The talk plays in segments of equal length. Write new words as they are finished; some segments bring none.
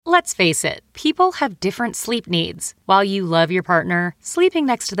Let's face it, people have different sleep needs. While you love your partner, sleeping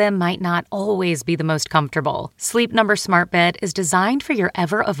next to them might not always be the most comfortable. Sleep Number Smart Bed is designed for your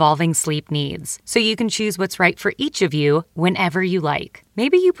ever-evolving sleep needs, so you can choose what's right for each of you whenever you like.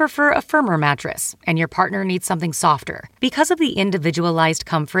 Maybe you prefer a firmer mattress and your partner needs something softer. Because of the individualized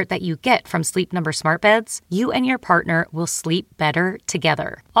comfort that you get from Sleep Number Smart Beds, you and your partner will sleep better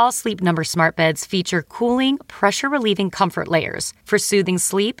together. All Sleep Number Smart Beds feature cooling, pressure-relieving comfort layers for soothing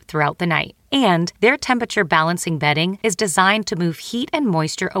sleep throughout the night. And their temperature balancing bedding is designed to move heat and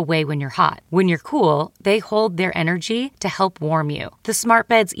moisture away when you're hot. When you're cool, they hold their energy to help warm you. The smart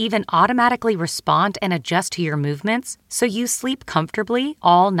beds even automatically respond and adjust to your movements, so you sleep comfortably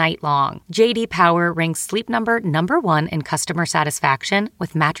all night long. JD Power ranks Sleep Number #1 in customer satisfaction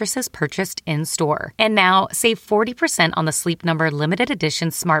with mattresses purchased in-store. And now, save 40% on the Sleep Number limited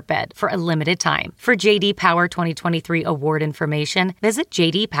edition smart bed for a limited time. For JD Power 2023 award information, visit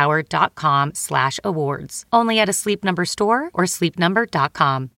jdpower.com/awards. Only at a Sleep Number store or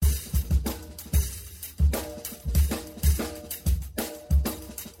sleepnumber.com.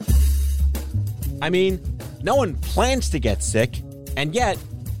 I mean, no one plans to get sick, and yet,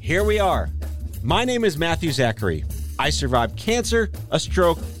 here we are. My name is Matthew Zachary. I survived cancer, a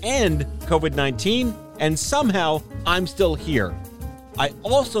stroke, and COVID-19, and somehow I'm still here. I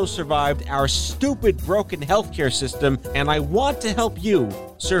also survived our stupid, broken healthcare system, and I want to help you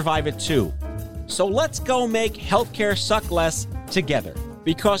survive it too. So let's go make healthcare suck less together.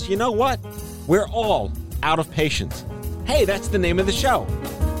 Because you know what? We're all out of patience. Hey, that's the name of the show.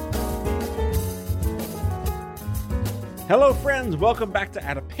 Hello, friends. Welcome back to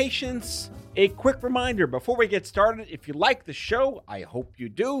Out of Patience. A quick reminder before we get started, if you like the show, I hope you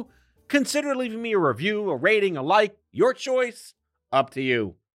do, consider leaving me a review, a rating, a like, your choice. Up to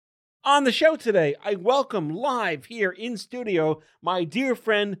you. On the show today, I welcome live here in studio my dear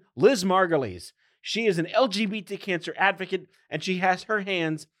friend Liz Margulies. She is an LGBT cancer advocate, and she has her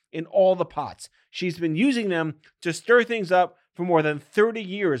hands in all the pots. She's been using them to stir things up for more than 30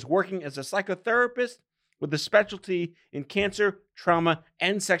 years, working as a psychotherapist with a specialty in cancer, trauma,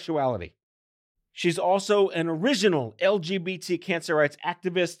 and sexuality. She's also an original LGBT cancer rights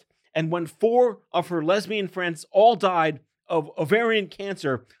activist, and when 4 of her lesbian friends all died of ovarian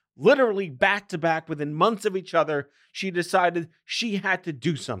cancer, literally back to back within months of each other, she decided she had to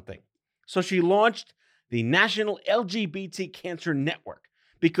do something. So she launched the National LGBT Cancer Network,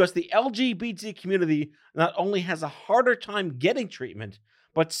 because the LGBT community not only has a harder time getting treatment,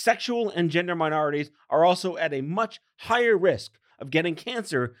 but sexual and gender minorities are also at a much higher risk of getting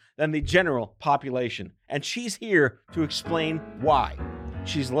cancer than the general population. And she's here to explain why.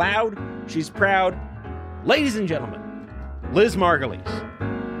 She's loud, she's proud. Ladies and gentlemen, Liz Margulies.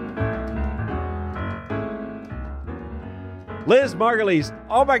 Liz Margulies,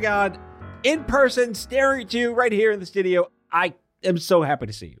 oh my God, in person, staring at you right here in the studio. I am so happy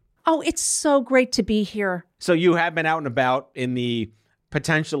to see you. Oh, it's so great to be here. So you have been out and about in the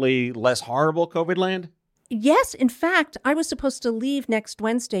potentially less horrible COVID land? Yes, in fact, I was supposed to leave next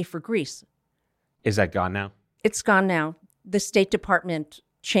Wednesday for Greece. Is that gone now? It's gone now. The State Department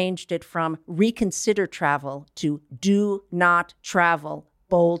changed it from reconsider travel to do not travel,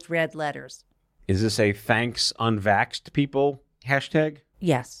 bold red letters. Is this a thanks unvaxxed people hashtag?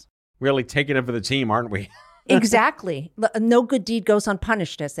 Yes. Really taking it for the team, aren't we? Exactly. No good deed goes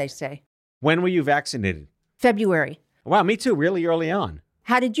unpunished, as they say. When were you vaccinated? February. Wow, me too, really early on.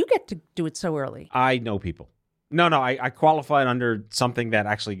 How did you get to do it so early? I know people. No, I qualified under something that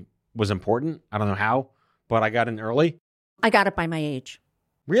actually was important. I don't know how, but I got in early. I got it by my age.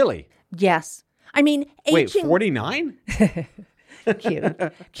 Really? Yes. I mean, aging... Wait, 49?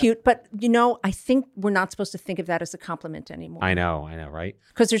 Cute. But, I think we're not supposed to think of that as a compliment anymore. I know, right?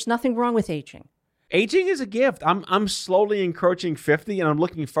 Because there's nothing wrong with aging. Aging is a gift. I'm slowly encroaching 50, and I'm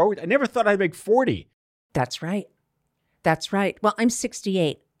looking forward. I never thought I'd make 40. That's right. Well, I'm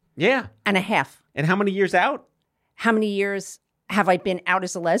 68. Yeah. And a half. And how many years out? How many years have I been out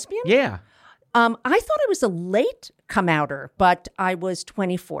as a lesbian? Yeah. I thought I was a late come-outer, but I was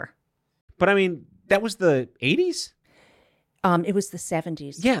 24. But I mean, that was the 80s? It was the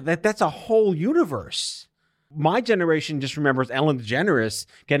 70s. Yeah, that's a whole universe. My generation just remembers Ellen DeGeneres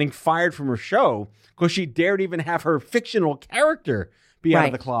getting fired from her show because she dared even have her fictional character be out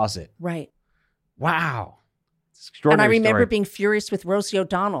of the closet. Right. Wow. And I remember being furious with Rosie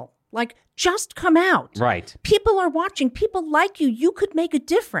O'Donnell. Like, just come out. Right. People are watching. People like you. You could make a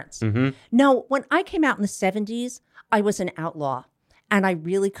difference. Mm-hmm. No, when I came out in the 70s, I was an outlaw. And I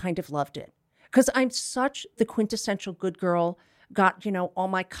really kind of loved it. Because I'm such the quintessential good girl. Got, all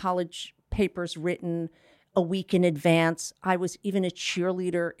my college papers written. a week in advance. I was even a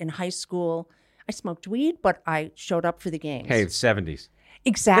cheerleader in high school. I smoked weed, but I showed up for the games. Hey, it's 70s.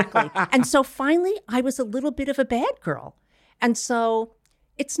 Exactly. And so finally, I was a little bit of a bad girl. And so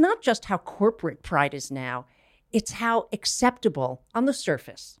it's not just how corporate pride is now, it's how acceptable on the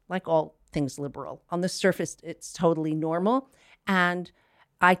surface, like all things liberal. On the surface, it's totally normal. And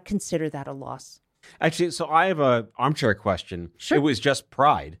I consider that a loss. Actually, so I have an armchair question. Sure. It was just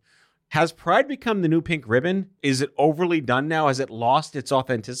pride. Has pride become the new pink ribbon? Is it overly done now? Has it lost its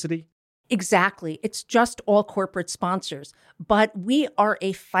authenticity? Exactly. It's just all corporate sponsors. But we are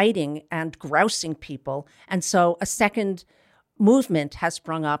a fighting and grousing people. And so a second movement has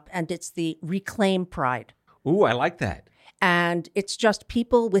sprung up, and it's the Reclaim Pride. Ooh, I like that. And it's just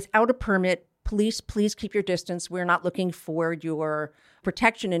people without a permit. Police, please keep your distance. We're not looking for your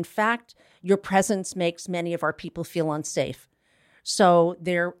protection. In fact, your presence makes many of our people feel unsafe. So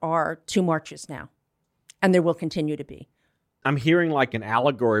there are 2 marches now, and there will continue to be. I'm hearing like an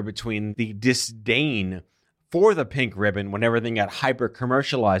allegory between the disdain for the pink ribbon when everything got hyper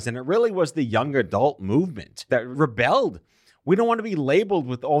commercialized, and it really was the young adult movement that rebelled. We don't want to be labeled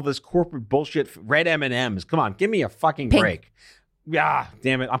with all this corporate bullshit. Red M&Ms. Come on, give me a fucking Pink. break. Yeah,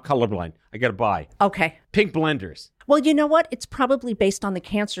 damn it. I'm colorblind. I got to buy. Okay. Pink blenders. Well, you know what? It's probably based on the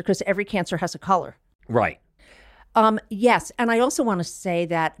cancer because every cancer has a color. Right. Yes. And I also want to say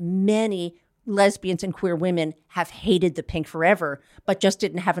that many lesbians and queer women have hated the pink forever, but just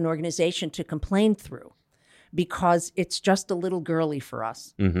didn't have an organization to complain through because it's just a little girly for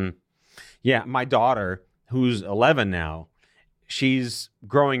us. Mm-hmm. Yeah, my daughter, who's 11 now, she's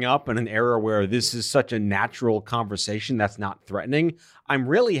growing up in an era where this is such a natural conversation that's not threatening. I'm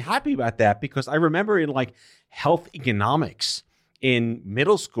really happy about that because I remember in like health economics in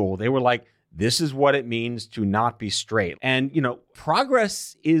middle school, they were like, this is what it means to not be straight. And, you know,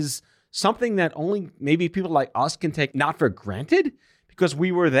 progress is something that only maybe people like us can take not for granted because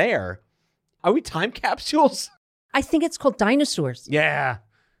we were there. Are we time capsules? I think it's called dinosaurs. Yeah.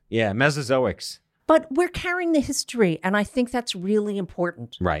 Yeah. Mesozoics. But we're carrying the history, and I think that's really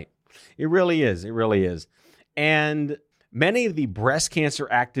important. Right. It really is. It really is. And many of the breast cancer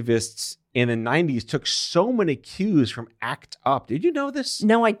activists in the 90s took so many cues from ACT UP. Did you know this?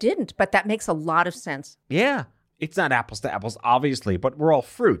 No, I didn't, but that makes a lot of sense. Yeah. It's not apples to apples, obviously, but we're all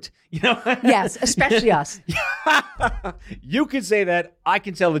fruit. You know? Yes, especially us. You can say that. I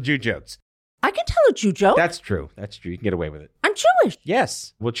can tell the Jew jokes. I can tell a Jew joke. That's true. That's true. You can get away with it. I'm Jewish.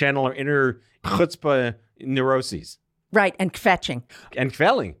 Yes. We'll channel our inner chutzpah neuroses. Right, and kvetching. And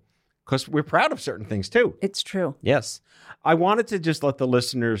kvelling, because we're proud of certain things, too. It's true. Yes. I wanted to just let the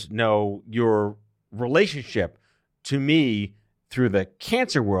listeners know your relationship to me through the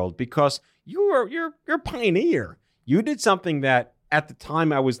cancer world because you're a pioneer. You did something that at the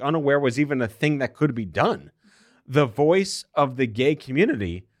time I was unaware was even a thing that could be done. The voice of the gay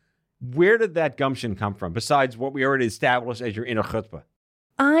community. Where did that gumption come from besides what we already established as your inner chutzpah?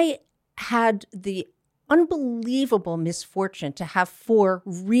 I had the unbelievable misfortune to have 4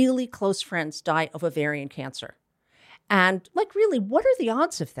 really close friends die of ovarian cancer. And like, really, what are the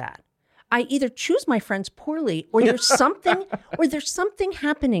odds of that? I either choose my friends poorly or there's something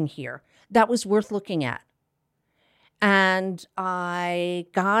happening here that was worth looking at. And I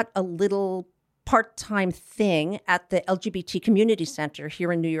got a little part-time thing at the LGBT Community Center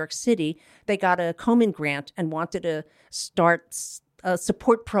here in New York City. They got a Komen grant and wanted to start a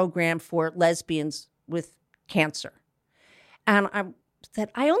support program for lesbians with cancer. And I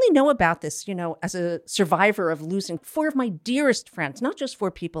said, I only know about this, you know, as a survivor of losing 4 of my dearest friends, not just 4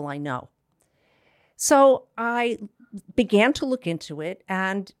 people I know. So I began to look into it,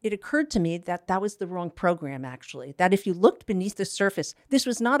 and it occurred to me that that was the wrong program, actually. That if you looked beneath the surface, this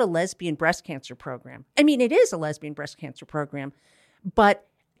was not a lesbian breast cancer program. I mean, it is a lesbian breast cancer program, but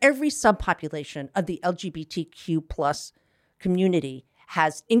every subpopulation of the LGBTQ plus community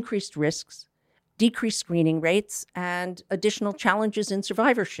has increased risks, decreased screening rates, and additional challenges in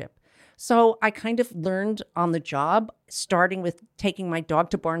survivorship. So I kind of learned on the job, starting with taking my dog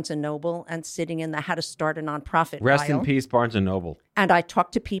to Barnes & Noble and sitting in the how to start a nonprofit Rest aisle. in peace, Barnes & Noble. And I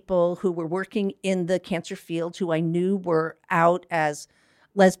talked to people who were working in the cancer field who I knew were out as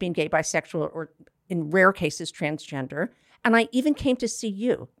lesbian, gay, bisexual, or in rare cases, transgender. And I even came to see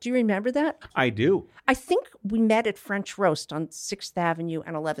you. Do you remember that? I do. I think we met at French Roast on 6th Avenue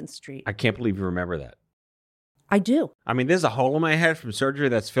and 11th Street. I can't believe you remember that. I do. I mean, there's a hole in my head from surgery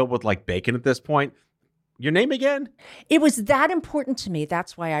that's filled with like bacon at this point. Your name again? It was that important to me.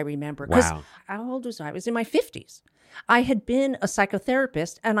 That's why I remember. Because Wow. how old was I? I was in my 50s. I had been a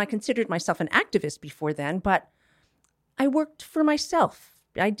psychotherapist and I considered myself an activist before then, but I worked for myself.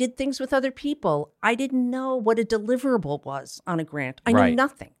 I did things with other people. I didn't know what a deliverable was on a grant. I knew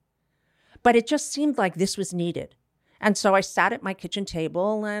nothing. But it just seemed like this was needed. And so I sat at my kitchen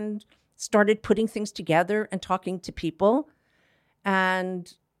table and started putting things together and talking to people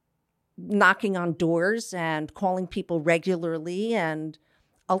and knocking on doors and calling people regularly, and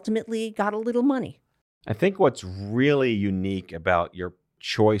ultimately got a little money. I think what's really unique about your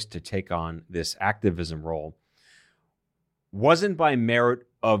choice to take on this activism role wasn't by merit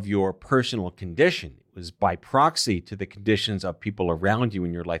of your personal condition. It was by proxy to the conditions of people around you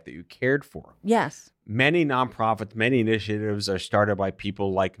in your life that you cared for. Yes. Many nonprofits, many initiatives are started by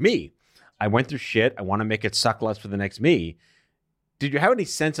people like me. I went through shit. I want to make it suck less for the next me. Did you have any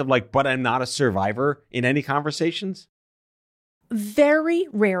sense of but I'm not a survivor in any conversations? Very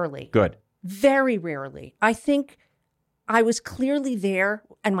rarely. Good. Very rarely. I think I was clearly there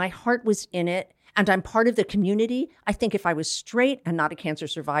and my heart was in it, and I'm part of the community. I think if I was straight and not a cancer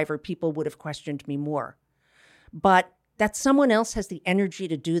survivor, people would have questioned me more. But that someone else has the energy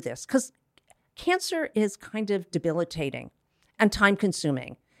to do this, because cancer is kind of debilitating and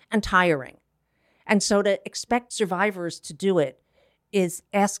time-consuming and tiring. And so to expect survivors to do it is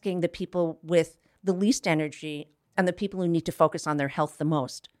asking the people with the least energy and the people who need to focus on their health the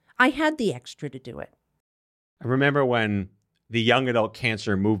most. I had the extra to do it. I remember when the young adult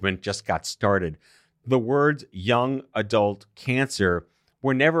cancer movement just got started, the words young adult cancer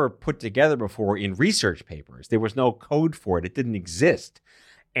were never put together before in research papers. There was no code for it. It didn't exist.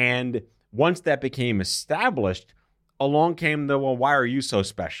 And once that became established, along came the, well, why are you so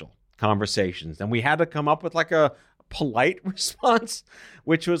special conversations? And we had to come up with a polite response,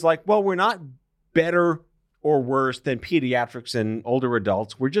 which was well, we're not better or worse than pediatrics and older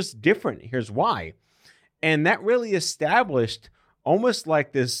adults. We're just different. Here's why. And that really established almost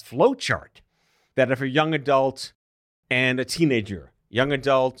like this flow chart that if a young adult and a teenager, young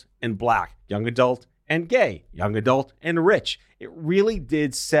adult and Black, young adult and gay, young adult and rich, it really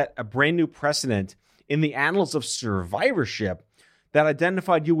did set a brand new precedent in the annals of survivorship that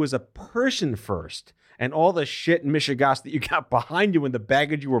identified you as a person first, and all the shit and mishigas that you got behind you and the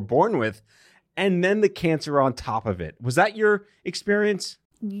baggage you were born with, and then the cancer on top of it. Was that your experience?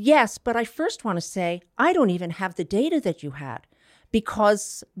 Yes, but I first want to say I don't even have the data that you had,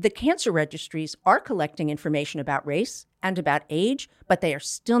 because the cancer registries are collecting information about race and about age, but they are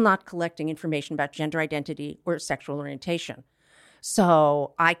still not collecting information about gender identity or sexual orientation.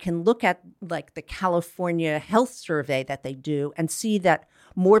 So I can look at the California Health Survey that they do and see that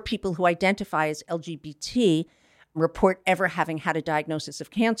more people who identify as LGBT report ever having had a diagnosis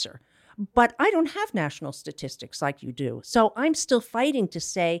of cancer. But I don't have national statistics like you do. So I'm still fighting to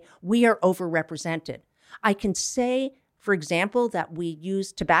say we are overrepresented. I can say, for example, that we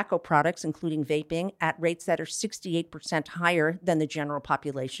use tobacco products, including vaping, at rates that are 68% higher than the general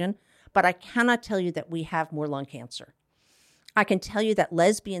population, but I cannot tell you that we have more lung cancer. I can tell you that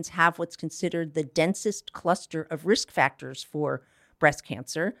lesbians have what's considered the densest cluster of risk factors for breast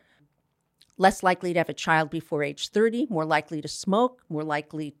cancer. Less likely to have a child before age 30, more likely to smoke, more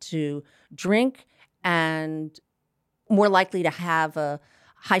likely to drink, and more likely to have a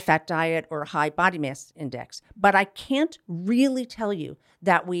high-fat diet or a high body mass index. But I can't really tell you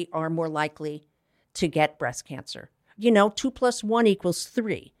that we are more likely to get breast cancer. 2 + 1 =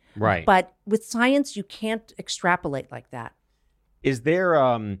 3. Right. But with science, you can't extrapolate like that. Is there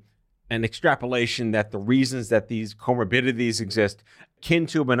an extrapolation that the reasons that these comorbidities exist kin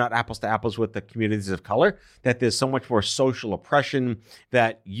to, but not apples to apples with the communities of color, that there's so much more social oppression,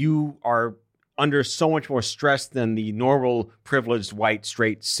 that you are under so much more stress than the normal, privileged, white,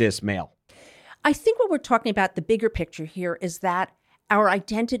 straight, cis male? I think what we're talking about, the bigger picture here, is that our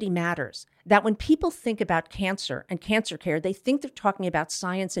identity matters. That when people think about cancer and cancer care, they think they're talking about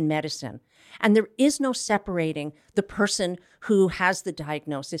science and medicine. And there is no separating the person who has the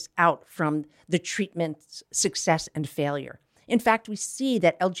diagnosis out from the treatment's success and failure. In fact, we see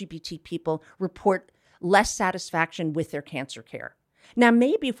that LGBT people report less satisfaction with their cancer care. Now,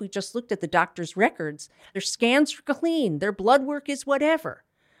 maybe if we just looked at the doctor's records, their scans are clean, their blood work is whatever,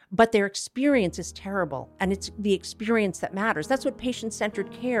 but their experience is terrible, and it's the experience that matters. That's what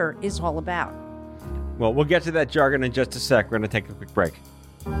patient-centered care is all about. Well, we'll get to that jargon in just a sec. We're going to take a quick break.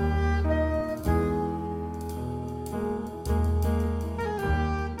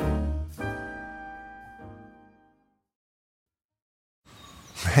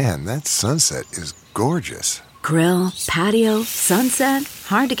 Man, that sunset is gorgeous. Grill, patio, sunset.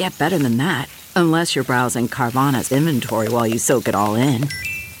 Hard to get better than that. Unless you're browsing Carvana's inventory while you soak it all in.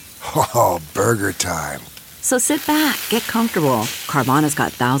 Oh, burger time. So sit back, get comfortable. Carvana's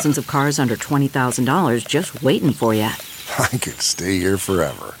got thousands of cars under $20,000 just waiting for you. I could stay here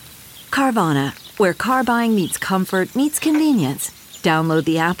forever. Carvana, where car buying meets comfort meets convenience. Download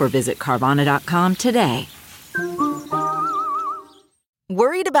the app or visit Carvana.com today.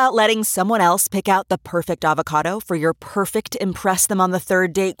 Worried about letting someone else pick out the perfect avocado for your perfect impress them on the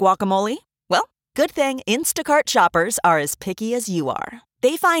third date guacamole? Well, good thing Instacart shoppers are as picky as you are.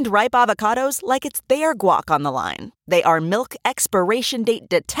 They find ripe avocados like it's their guac on the line. They are milk expiration date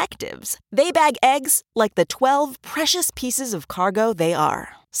detectives. They bag eggs like the 12 precious pieces of cargo they are.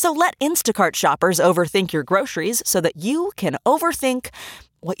 So let Instacart shoppers overthink your groceries so that you can overthink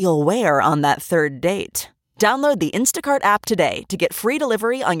what you'll wear on that third date. Download the Instacart app today to get free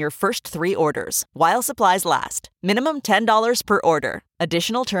delivery on your first 3 orders, while supplies last. Minimum $10 per order.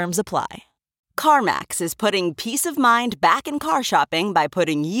 Additional terms apply. CarMax is putting peace of mind back in car shopping by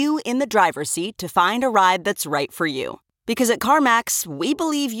putting you in the driver's seat to find a ride that's right for you. Because at CarMax, we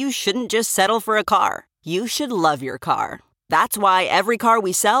believe you shouldn't just settle for a car. You should love your car. That's why every car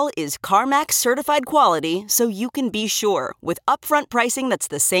we sell is CarMax certified quality, so you can be sure with upfront pricing that's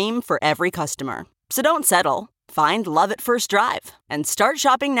the same for every customer. So don't settle. Find love at first drive and start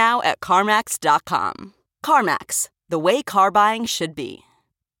shopping now at CarMax.com. CarMax, the way car buying should be.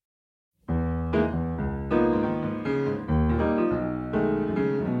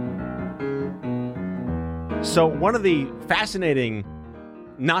 So one of the fascinating,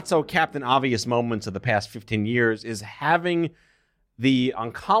 not so Captain Obvious moments of the past 15 years is having the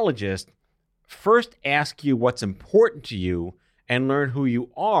oncologist first ask you what's important to you and learn who you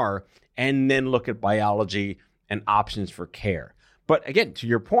are, and then look at biology and options for care. But again, to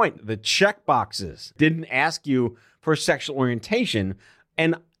your point, the check boxes didn't ask you for sexual orientation.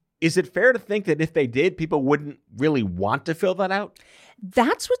 And is it fair to think that if they did, people wouldn't really want to fill that out?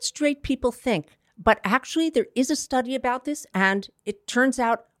 That's what straight people think. But actually, there is a study about this, and it turns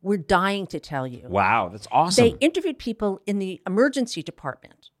out we're dying to tell you. Wow, that's awesome. They interviewed people in the emergency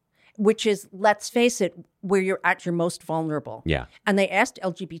department, which is, let's face it, where you're at your most vulnerable. Yeah. And they asked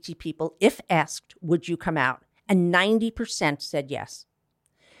LGBT people, if asked, would you come out? And 90% said yes.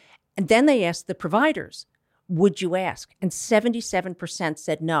 And then they asked the providers, would you ask? And 77%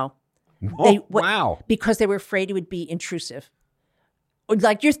 said no. Wow. Because they were afraid it would be intrusive.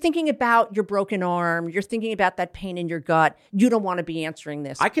 Like, you're thinking about your broken arm, you're thinking about that pain in your gut. You don't want to be answering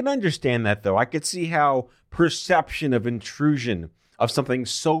this. I can understand that, though. I could see how perception of intrusion of something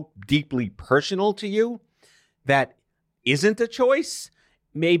so deeply personal to you that isn't a choice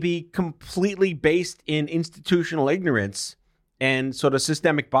may be completely based in institutional ignorance and sort of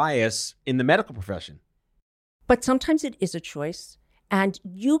systemic bias in the medical profession. But sometimes it is a choice, and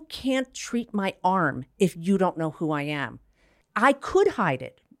you can't treat my arm if you don't know who I am. I could hide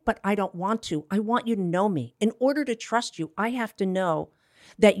it, but I don't want to. I want you to know me. In order to trust you, I have to know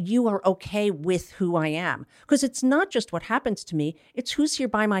that you are okay with who I am. Because it's not just what happens to me, it's who's here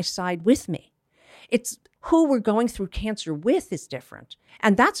by my side with me. It's who we're going through cancer with is different.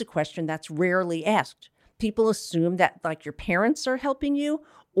 And that's a question that's rarely asked. People assume that, like, your parents are helping you,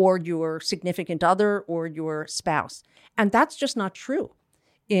 or your significant other, or your spouse. And that's just not true.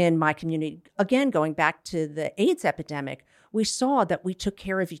 In my community, again, going back to the AIDS epidemic, we saw that we took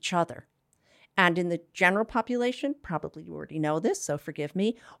care of each other. And in the general population, probably you already know this, so forgive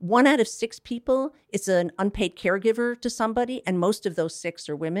me, 1 out of 6 people is an unpaid caregiver to somebody, and most of those 6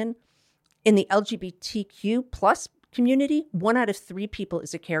 are women. In the LGBTQ plus community, 1 out of 3 people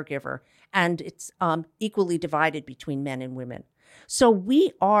is a caregiver, and it's equally divided between men and women. So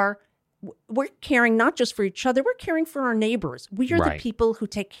we're caring not just for each other, we're caring for our neighbors. We are the people who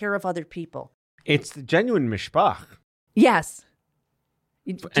take care of other people. It's the genuine mishpach. Yes.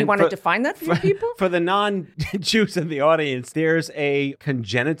 Do you want to define that for your people? For the non-Jews in the audience, there's a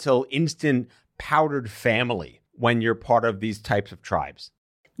congenital instant powdered family when you're part of these types of tribes.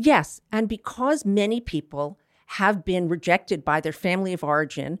 Yes. And because many people have been rejected by their family of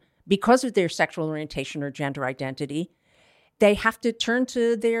origin because of their sexual orientation or gender identity, they have to turn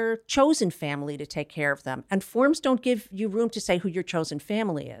to their chosen family to take care of them. And forms don't give you room to say who your chosen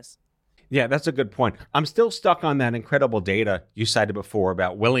family is. Yeah, that's a good point. I'm still stuck on that incredible data you cited before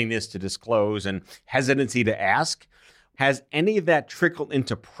about willingness to disclose and hesitancy to ask. Has any of that trickled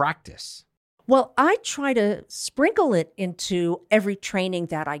into practice? Well, I try to sprinkle it into every training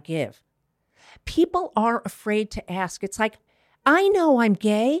that I give. People are afraid to ask. It's like, I know I'm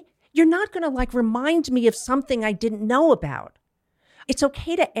gay. You're not going to remind me of something I didn't know about. It's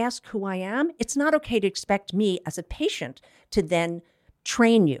okay to ask who I am. It's not okay to expect me as a patient to then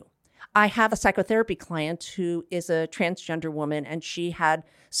train you. I have a psychotherapy client who is a transgender woman, and she had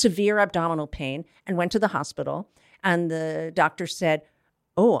severe abdominal pain and went to the hospital. And the doctor said,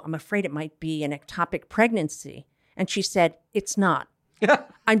 oh, I'm afraid it might be an ectopic pregnancy. And she said, it's not.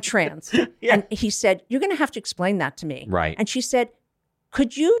 I'm trans. Yeah. And he said, you're going to have to explain that to me. Right. And she said,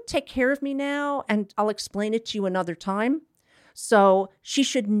 could you take care of me now and I'll explain it to you another time? So she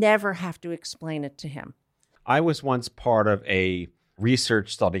should never have to explain it to him. I was once part of a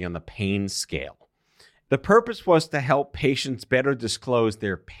research study on the pain scale. The purpose was to help patients better disclose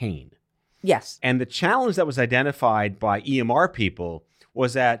their pain. Yes. And the challenge that was identified by EMR people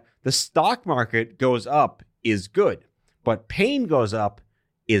was that the stock market goes up is good, but pain goes up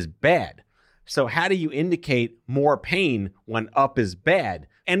is bad. So how do you indicate more pain when up is bad?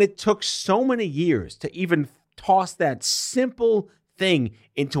 And it took so many years to even toss that simple thing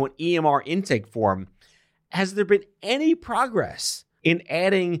into an EMR intake form. Has there been any progress in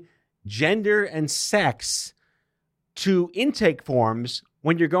adding gender and sex to intake forms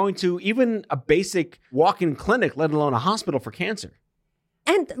when you're going to even a basic walk-in clinic, let alone a hospital for cancer?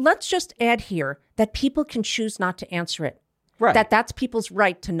 And let's just add here that people can choose not to answer it. Right. That's people's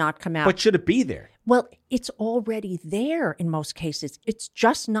right to not come out. But should it be there? Well, it's already there in most cases. It's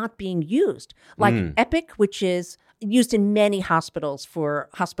just not being used. Like Epic, which is used in many hospitals for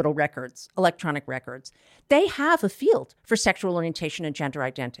hospital records, electronic records. They have a field for sexual orientation and gender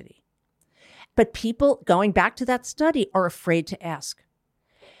identity. But people, going back to that study, are afraid to ask.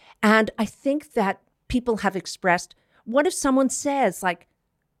 And I think that people have expressed, what if someone says, like,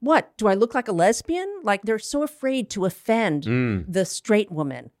 what, do I look like a lesbian? Like, they're so afraid to offend the straight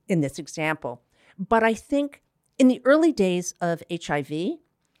woman in this example. But I think in the early days of HIV,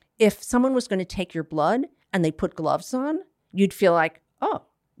 if someone was going to take your blood and they put gloves on, you'd feel like, oh,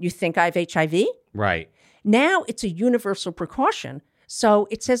 you think I have HIV? Right. Now it's a universal precaution. So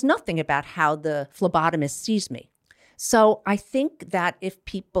it says nothing about how the phlebotomist sees me. So I think that if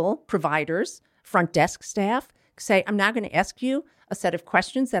people, providers, front desk staff, say, I'm now going to ask you a set of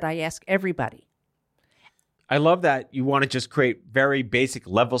questions that I ask everybody. I love that you want to just create very basic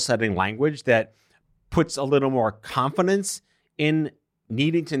level setting language that puts a little more confidence in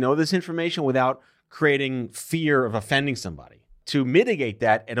needing to know this information without creating fear of offending somebody. To mitigate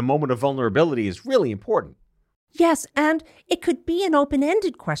that at a moment of vulnerability is really important. Yes, and it could be an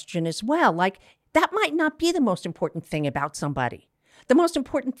open-ended question as well. Like, that might not be the most important thing about somebody. The most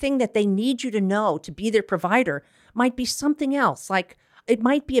important thing that they need you to know to be their provider might be something else. Like, it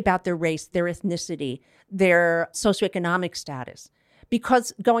might be about their race, their ethnicity, their socioeconomic status.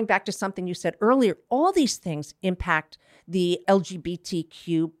 Because going back to something you said earlier, all these things impact the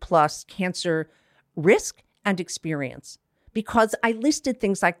LGBTQ plus cancer risk and experience. Because I listed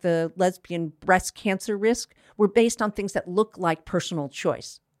things like the lesbian breast cancer risk were based on things that look like personal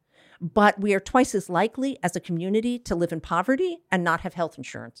choice. But we are twice as likely as a community to live in poverty and not have health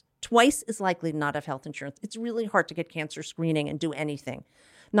insurance. Twice as likely to not have health insurance. It's really hard to get cancer screening and do anything.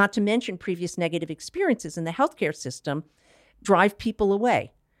 Not to mention previous negative experiences in the healthcare system drive people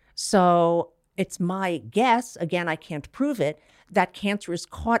away. So it's my guess, again, I can't prove it, that cancer is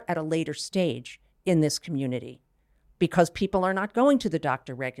caught at a later stage in this community because people are not going to the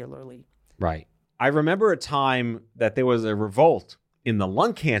doctor regularly. Right. I remember a time that there was a revolt in the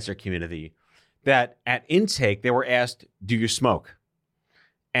lung cancer community that at intake, they were asked, do you smoke?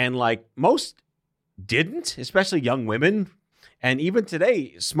 And like most didn't, especially young women. And even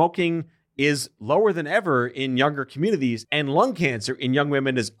today, smoking is lower than ever in younger communities, and lung cancer in young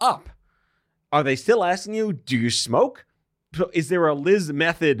women is up. Are they still asking you, do you smoke? Is there a Liz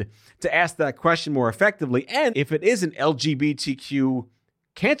method to ask that question more effectively? And if it is an LGBTQ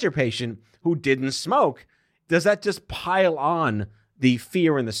cancer patient who didn't smoke, does that just pile on the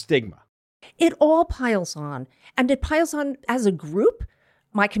fear and the stigma? It all piles on. And it piles on as a group.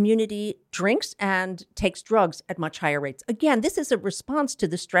 My community drinks and takes drugs at much higher rates. Again, this is a response to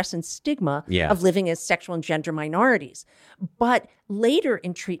the stress and stigma of living as sexual and gender minorities. But later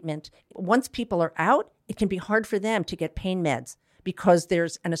in treatment, once people are out, it can be hard for them to get pain meds because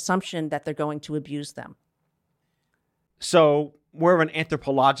there's an assumption that they're going to abuse them. So more of an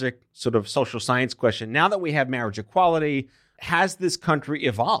anthropologic sort of social science question. Now that we have marriage equality, has this country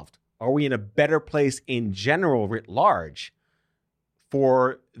evolved? Are we in a better place in general, writ large,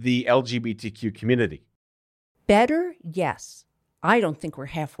 for the LGBTQ community? Better, yes. I don't think we're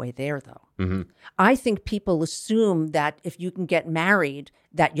halfway there, though. Mm-hmm. I think people assume that if you can get married,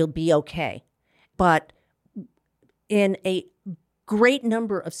 that you'll be okay. But in a great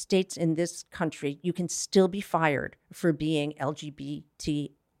number of states in this country, you can still be fired for being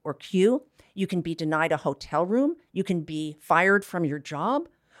LGBT or Q. You can be denied a hotel room. You can be fired from your job.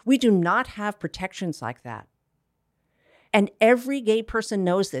 We do not have protections like that. And every gay person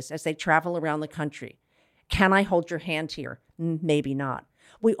knows this as they travel around the country. Can I hold your hand here? Maybe not.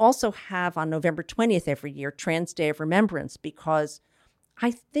 We also have on November 20th every year, Trans Day of Remembrance, because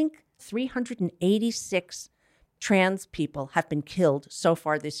I think 386 trans people have been killed so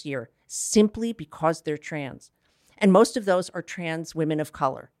far this year simply because they're trans. And most of those are trans women of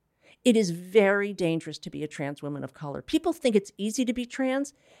color. It is very dangerous to be a trans woman of color. People think it's easy to be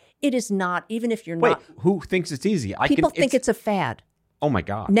trans. It is not, even if you're not. Wait, who thinks it's easy? People think it's a fad. Oh, my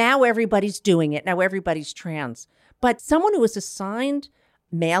God. Now everybody's doing it. Now everybody's trans. But someone who was assigned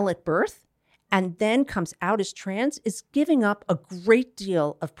male at birth and then comes out as trans is giving up a great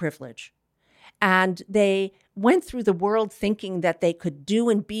deal of privilege. And they went through the world thinking that they could do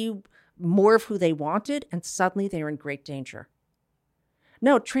and be more of who they wanted, and suddenly they're in great danger.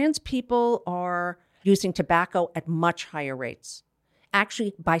 No, trans people are using tobacco at much higher rates.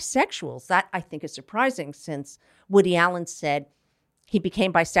 Actually, bisexuals, that I think is surprising, since Woody Allen said he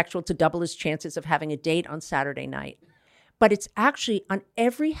became bisexual to double his chances of having a date on Saturday night. But it's actually on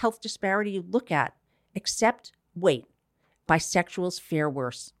every health disparity you look at, except weight, bisexuals fare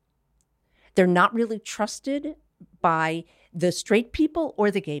worse. They're not really trusted by the straight people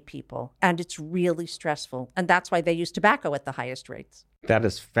or the gay people, and it's really stressful. And that's why they use tobacco at the highest rates. That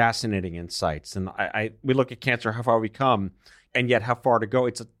is fascinating insights. And we look at cancer, how far we come, and yet how far to go.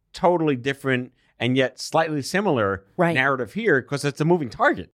 It's a totally different and yet slightly similar narrative here because it's a moving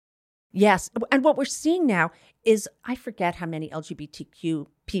target. Yes. And what we're seeing now is, I forget how many LGBTQ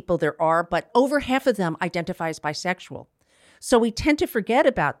people there are, but over half of them identify as bisexual. So we tend to forget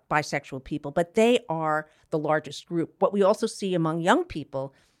about bisexual people, but they are the largest group. What we also see among young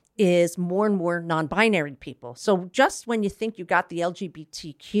people is more and more non-binary people. So just when you think you got the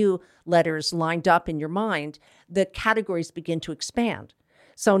LGBTQ letters lined up in your mind, the categories begin to expand.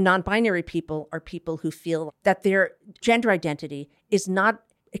 So non-binary people are people who feel that their gender identity is not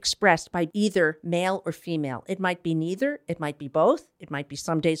expressed by either male or female. It might be neither. It might be both. It might be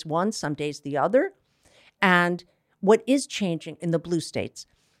some days one, some days the other. And what is changing in the blue states,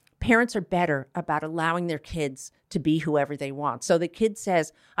 parents are better about allowing their kids to be whoever they want. So the kid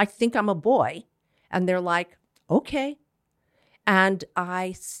says, I think I'm a boy. And they're like, okay. And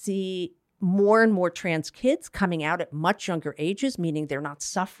I see more and more trans kids coming out at much younger ages, meaning they're not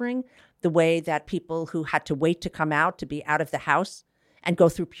suffering the way that people who had to wait to come out to be out of the house and go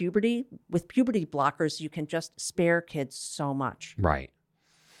through puberty. With puberty blockers, you can just spare kids so much. Right.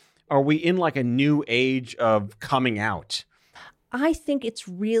 Are we in like a new age of coming out? I think it's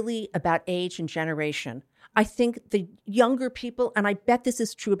really about age and generation. I think the younger people, and I bet this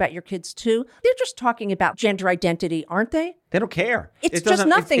is true about your kids too, they're just talking about gender identity, aren't they? They don't care. It's just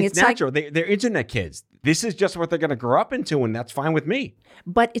nothing. It's natural. They're internet kids. This is just what they're going to grow up into, and that's fine with me.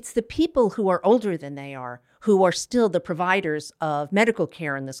 But it's the people who are older than they are, who are still the providers of medical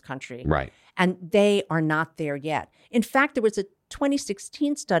care in this country. Right. And they are not there yet. In fact, there was a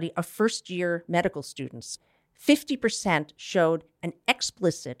 2016 study of first-year medical students. 50% showed an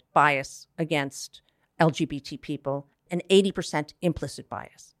explicit bias against LGBT people and 80% implicit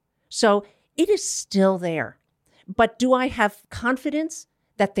bias. So it is still there. But do I have confidence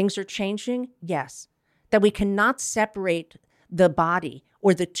that things are changing? Yes. That we cannot separate the body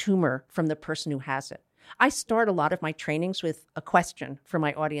or the tumor from the person who has it. I start a lot of my trainings with a question for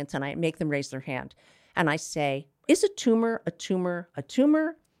my audience, and I make them raise their hand. And I say, is a tumor a tumor a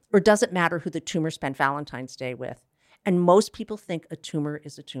tumor? Or does it matter who the tumor spent Valentine's Day with? And most people think a tumor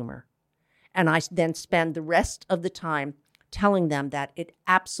is a tumor. And I then spend the rest of the time telling them that it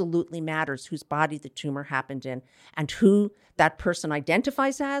absolutely matters whose body the tumor happened in and who that person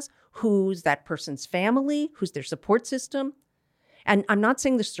identifies as, who's that person's family, who's their support system. And I'm not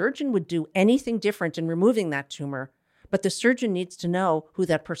saying the surgeon would do anything different in removing that tumor, but the surgeon needs to know who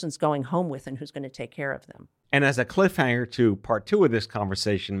that person's going home with and who's going to take care of them. And as a cliffhanger to part 2 of this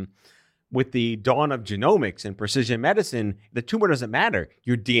conversation, with the dawn of genomics and precision medicine, the tumor doesn't matter.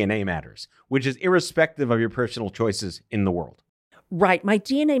 Your DNA matters, which is irrespective of your personal choices in the world. Right. My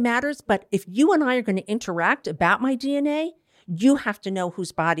DNA matters, but if you and I are going to interact about my DNA, you have to know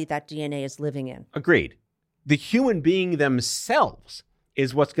whose body that DNA is living in. Agreed. The human being themselves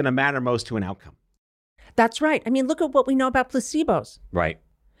is what's going to matter most to an outcome. That's right. I mean, look at what we know about placebos. Right.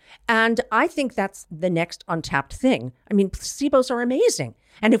 And I think that's the next untapped thing. I mean, placebos are amazing.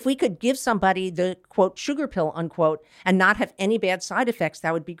 And if we could give somebody the, quote, sugar pill, unquote, and not have any bad side effects,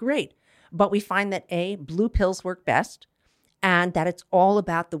 that would be great. But we find that, A, blue pills work best, and that it's all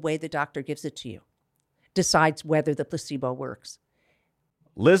about the way the doctor gives it to you, decides whether the placebo works.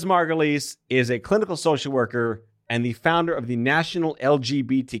 Liz Margulies is a clinical social worker and the founder of the National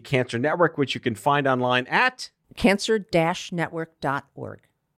LGBT Cancer Network, which you can find online at cancer-network.org.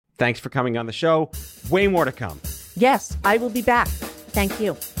 Thanks for coming on the show. Way more to come. Yes, I will be back. Thank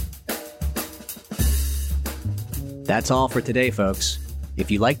you. That's all for today, folks. If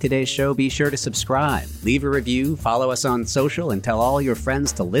you like today's show, be sure to subscribe, leave a review, follow us on social, and tell all your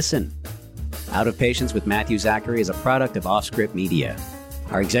friends to listen. Out of Patience with Matthew Zachary is a product of Offscript Media.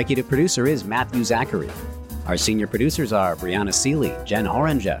 Our executive producer is Matthew Zachary. Our senior producers are Brianna Seeley, Jen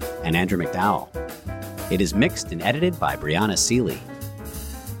Horanger, and Andrew McDowell. It is mixed and edited by Brianna Seeley.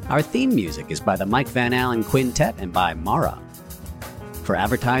 Our theme music is by the Mike Van Allen Quintet and by Mara. For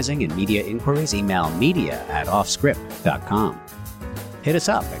advertising and media inquiries, email media@offscript.com. Hit us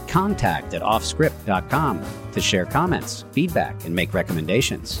up at contact@offscript.com to share comments, feedback, and make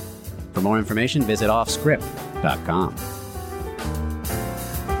recommendations. For more information, visit offscript.com.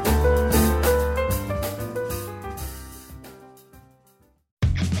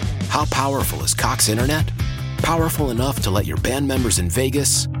 How powerful is Cox Internet? Powerful enough to let your band members in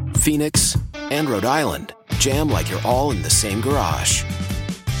Vegas, Phoenix, and Rhode Island jam like you're all in the same garage.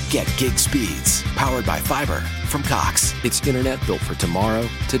 Get gig speeds powered by fiber from Cox. It's internet built for tomorrow,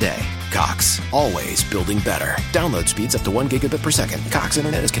 today. Cox, always building better. Download speeds up to 1 gigabit per second. Cox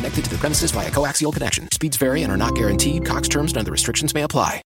Internet is connected to the premises via coaxial connection. Speeds vary and are not guaranteed. Cox terms and other restrictions may apply.